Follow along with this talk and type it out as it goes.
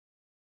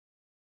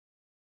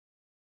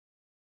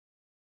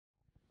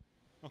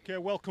Okay,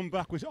 welcome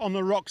back. We're on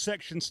the rock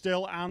section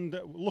still and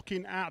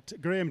looking at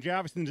Graham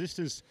Jarvis in the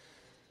distance,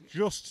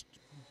 just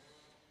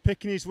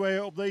picking his way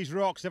up these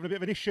rocks, having a bit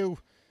of an issue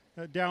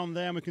down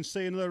there. And we can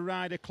see another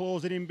rider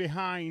closing in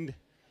behind,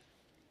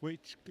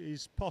 which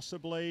is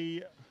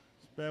possibly,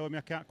 bear with me,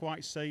 I can't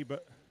quite see,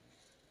 but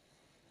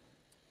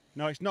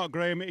no, it's not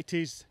Graham, it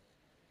is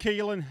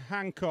Keelan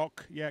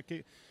Hancock. Yeah,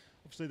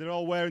 obviously they're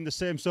all wearing the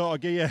same sort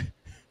of gear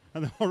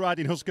and they're all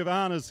riding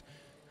Husqvarnas.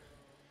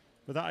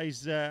 But that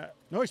is,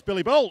 no, it's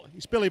Billy Bolt.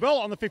 It's Billy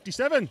Bolt on the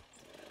 57.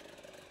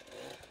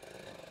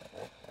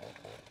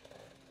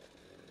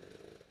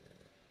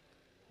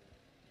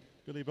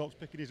 Billy Bolt's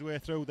picking his way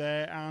through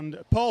there. And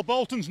Paul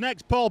Bolton's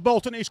next. Paul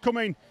Bolton is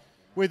coming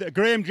with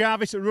Graham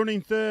Jarvis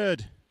running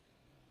third.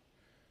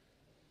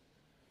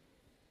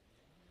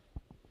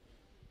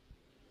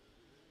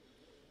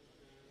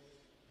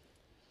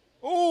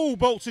 Oh,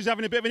 Bolts is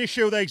having a bit of an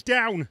issue there. He's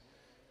down.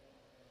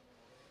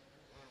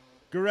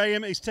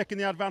 Graham is taking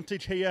the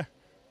advantage here.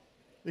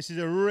 This is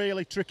a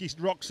really tricky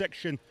rock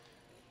section.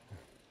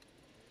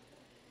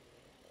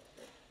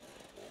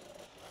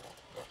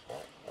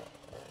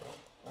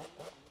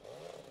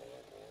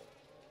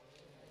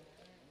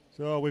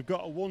 So we've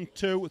got 1,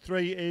 2,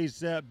 3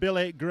 is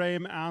Billy,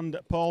 Graham and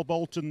Paul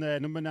Bolton there.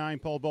 Number 9,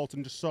 Paul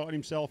Bolton, just sorting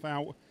himself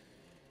out.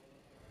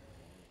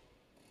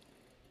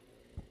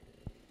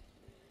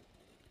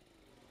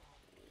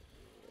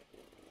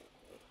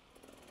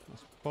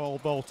 That's Paul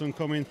Bolton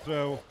coming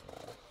through,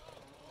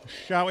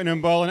 shouting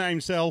and bawling at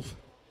himself.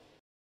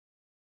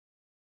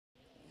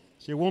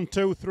 So 1,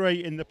 2,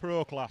 3 in the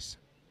pro class.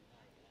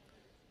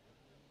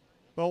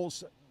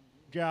 Bolts,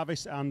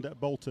 Jarvis and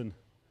Bolton.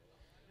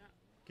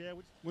 Okay,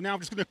 we're now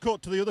just going to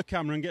cut to the other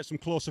camera and get some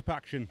close-up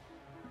action.